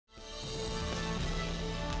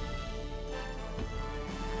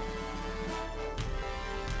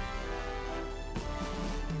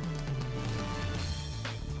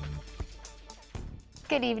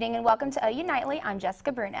Good evening and welcome to OU Nightly. I'm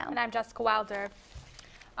Jessica Bruno. And I'm Jessica Wilder.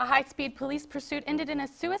 A high-speed police pursuit ended in a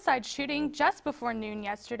suicide shooting just before noon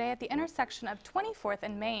yesterday at the intersection of 24th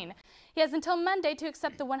and Main. He has until Monday to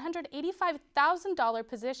accept the $185,000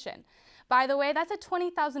 position. By the way, that's a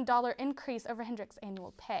 $20,000 increase over Hendrick's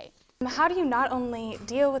annual pay. How do you not only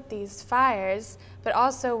deal with these fires, but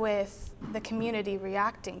also with the community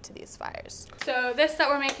reacting to these fires? So this that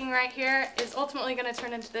we're making right here is ultimately going to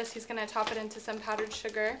turn into this. He's going to top it into some powdered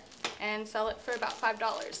sugar and sell it for about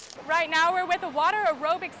 $5. Right now we're with a water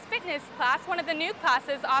aerobics fitness class, one of the new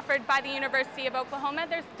classes offered by the University of Oklahoma.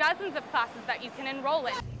 There's dozens of classes that you can enroll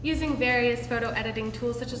in. Using various photo editing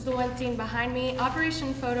tools such as the one seen behind me,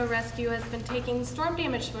 Operation Photo Rescue has been taking storm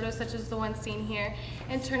damaged photos such as the one seen here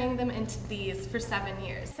and turning them into these for 7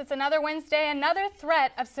 years. It's another Wednesday, another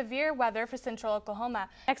threat of severe weather for central Oklahoma.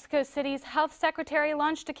 Mexico City's health secretary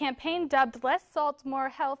launched a campaign dubbed Less Salt, More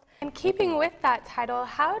Health. In keeping with that title,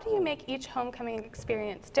 how do you make each homecoming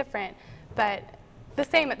experience different, but the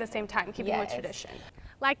same at the same time, keeping with tradition?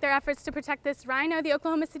 Like their efforts to protect this rhino, the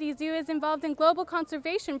Oklahoma City Zoo is involved in global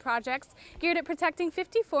conservation projects geared at protecting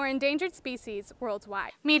 54 endangered species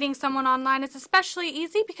worldwide. Meeting someone online is especially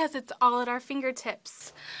easy because it's all at our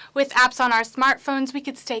fingertips. With apps on our smartphones, we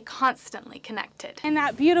could stay constantly connected. And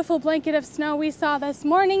that beautiful blanket of snow we saw this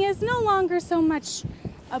morning is no longer so much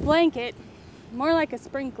a blanket, more like a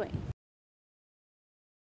sprinkling.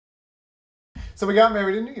 So we got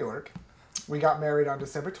married in New York. We got married on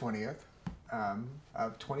December 20th.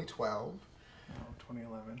 Of 2012. No,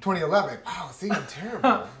 2011. 2011. Oh, see, I'm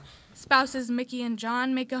terrible. Spouses Mickey and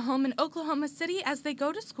John make a home in Oklahoma City as they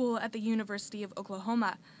go to school at the University of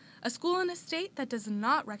Oklahoma, a school in a state that does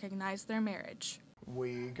not recognize their marriage.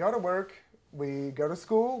 We go to work, we go to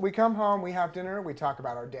school, we come home, we have dinner, we talk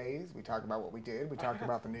about our days, we talk about what we did, we talk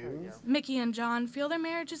about the news. Mickey and John feel their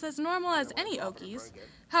marriage is as normal as any Okies.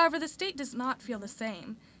 However, the state does not feel the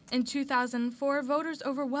same. In 2004, voters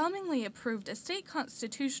overwhelmingly approved a state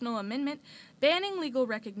constitutional amendment banning legal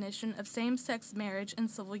recognition of same-sex marriage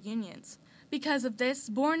and civil unions. Because of this,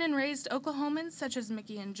 born and raised Oklahomans such as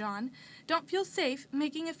Mickey and John don't feel safe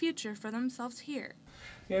making a future for themselves here.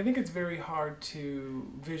 Yeah, I think it's very hard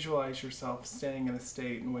to visualize yourself staying in a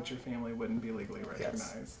state in which your family wouldn't be legally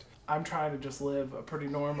recognized. Yes. I'm trying to just live a pretty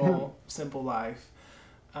normal, simple life,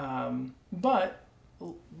 but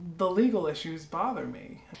the legal issues bother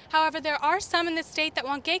me. However, there are some in the state that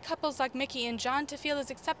want gay couples like Mickey and John to feel as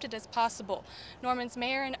accepted as possible. Norman's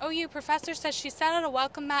mayor and OU professor says she set out a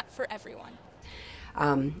welcome mat for everyone.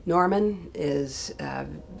 Norman is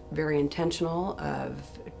very intentional of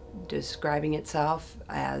describing itself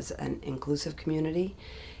as an inclusive community,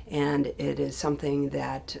 and it is something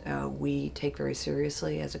that we take very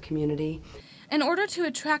seriously as a community. In order to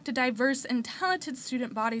attract a diverse and talented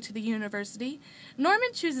student body to the university,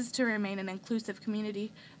 Norman chooses to remain an inclusive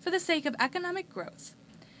community for the sake of economic growth.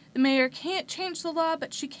 The mayor can't change the law,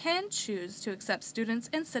 but she can choose to accept students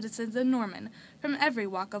and citizens in Norman from every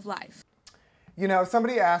walk of life. You know,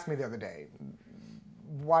 somebody asked me the other day,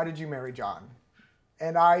 why did you marry John?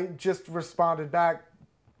 And I just responded back,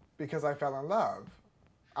 because I fell in love.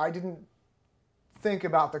 I didn't think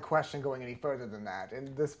about the question going any further than that.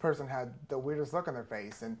 And this person had the weirdest look on their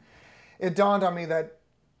face. And it dawned on me that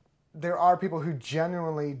there are people who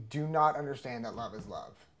genuinely do not understand that love is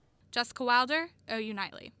love. Jessica Wilder, OU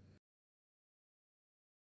Nightly.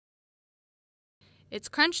 It's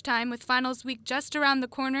crunch time with finals week just around the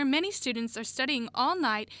corner. Many students are studying all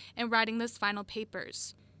night and writing those final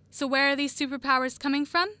papers. So where are these superpowers coming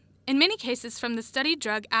from? In many cases from the studied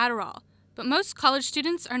drug Adderall. But most college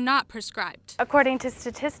students are not prescribed. According to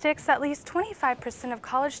statistics, at least 25% of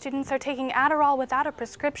college students are taking Adderall without a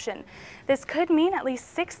prescription. This could mean at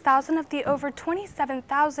least 6,000 of the over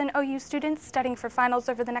 27,000 OU students studying for finals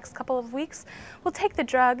over the next couple of weeks will take the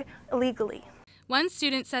drug illegally. One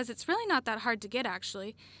student says it's really not that hard to get,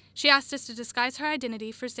 actually. She asked us to disguise her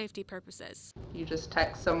identity for safety purposes. You just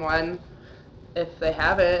text someone if they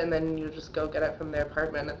have it, and then you just go get it from their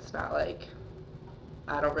apartment. It's not like,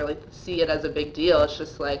 I don't really see it as a big deal. It's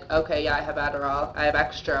just like, okay, yeah, I have Adderall, I have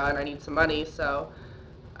extra, and I need some money, so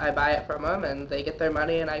I buy it from them, and they get their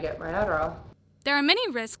money, and I get my Adderall. There are many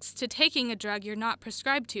risks to taking a drug you're not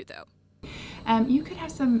prescribed to, though. You could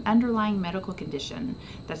have some underlying medical condition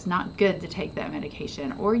that's not good to take that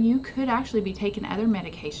medication, or you could actually be taking other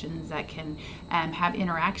medications that can have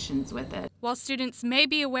interactions with it. While students may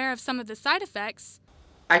be aware of some of the side effects,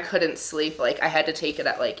 I couldn't sleep. Like, I had to take it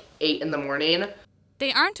at like 8 in the morning.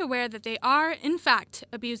 They aren't aware that they are, in fact,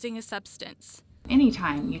 abusing a substance.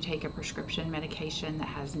 Anytime you take a prescription medication that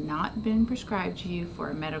has not been prescribed to you for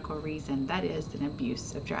a medical reason, that is an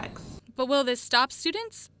abuse of drugs. But will this stop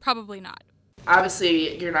students? Probably not.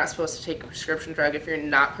 Obviously, you're not supposed to take a prescription drug if you're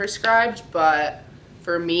not prescribed, but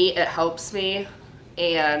for me, it helps me.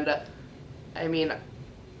 And I mean,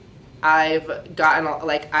 I've gotten,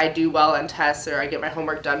 like, I do well on tests, or I get my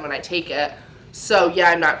homework done when I take it. So yeah,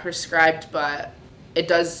 I'm not prescribed, but it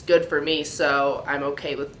does good for me, so I'm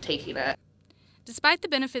okay with taking it. Despite the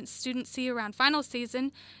benefits students see around final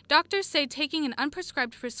season, doctors say taking an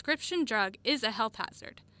unprescribed prescription drug is a health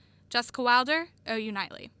hazard. Jessica Wilder, OU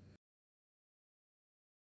Nightly.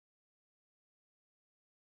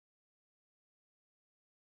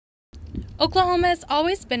 Oklahoma has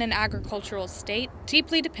always been an agricultural state,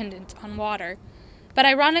 deeply dependent on water. But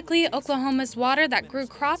ironically, Oklahoma's water that grew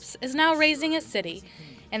crops is now raising a city,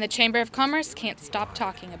 and the Chamber of Commerce can't stop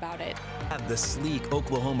talking about it. At the sleek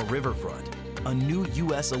Oklahoma riverfront, a new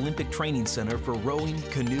U.S. Olympic training center for rowing,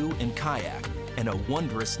 canoe, and kayak, and a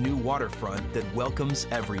wondrous new waterfront that welcomes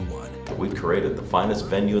everyone. We created the finest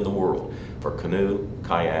venue in the world for canoe,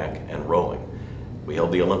 kayak, and rowing. We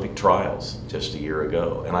held the Olympic trials just a year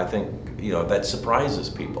ago, and I think, that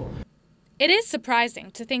surprises people. It is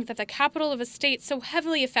surprising to think that the capital of a state so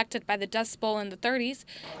heavily affected by the Dust Bowl in the 30s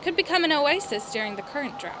could become an oasis during the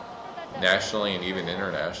current drought. Nationally and even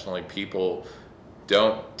internationally, people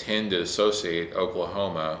don't tend to associate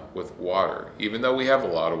Oklahoma with water. Even though we have a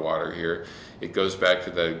lot of water here, it goes back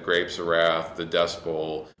to the Grapes of Wrath, the Dust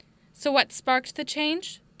Bowl. So what sparked the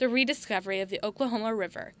change? The rediscovery of the Oklahoma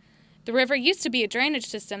River. The river used to be a drainage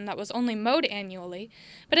system that was only mowed annually,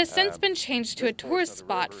 but has since been changed to a tourist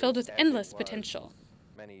spot filled with endless potential.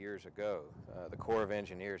 Many years ago, the Corps of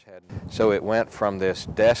Engineers had... So it went from this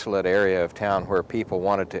desolate area of town where people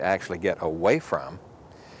wanted to actually get away from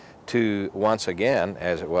to, once again,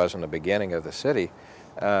 as it was in the beginning of the city,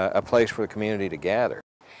 a place for the community to gather.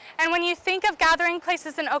 And when you think of gathering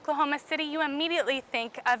places in Oklahoma City, you immediately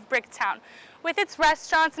think of Bricktown, with its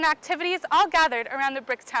restaurants and activities all gathered around the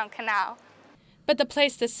Bricktown Canal. But the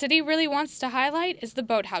place the city really wants to highlight is the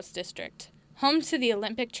Boathouse District, home to the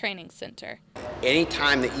Olympic Training Center.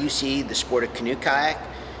 Anytime that you see the sport of canoe kayak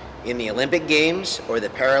in the Olympic Games or the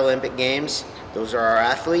Paralympic Games, those are our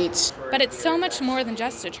athletes. But it's so much more than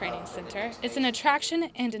just a training center. It's an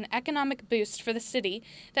attraction and an economic boost for the city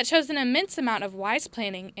that shows an immense amount of wise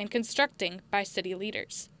planning and constructing by city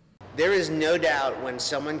leaders. There is no doubt when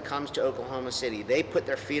someone comes to Oklahoma City, they put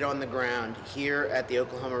their feet on the ground here at the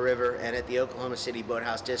Oklahoma River and at the Oklahoma City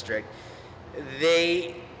Boathouse District,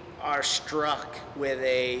 they are struck with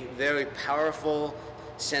a very powerful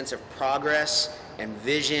sense of progress and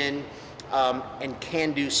vision and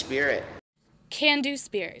can-do spirit. Can-do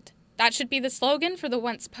spirit. That should be the slogan for the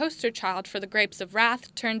once poster child for the Grapes of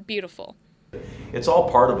Wrath turned beautiful. It's all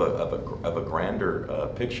part of a grander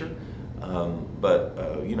picture.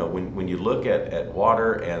 When you look at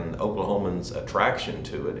water and Oklahomans' attraction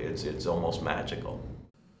to it, it's almost magical.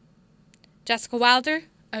 Jessica Wilder,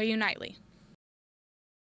 OU Nightly.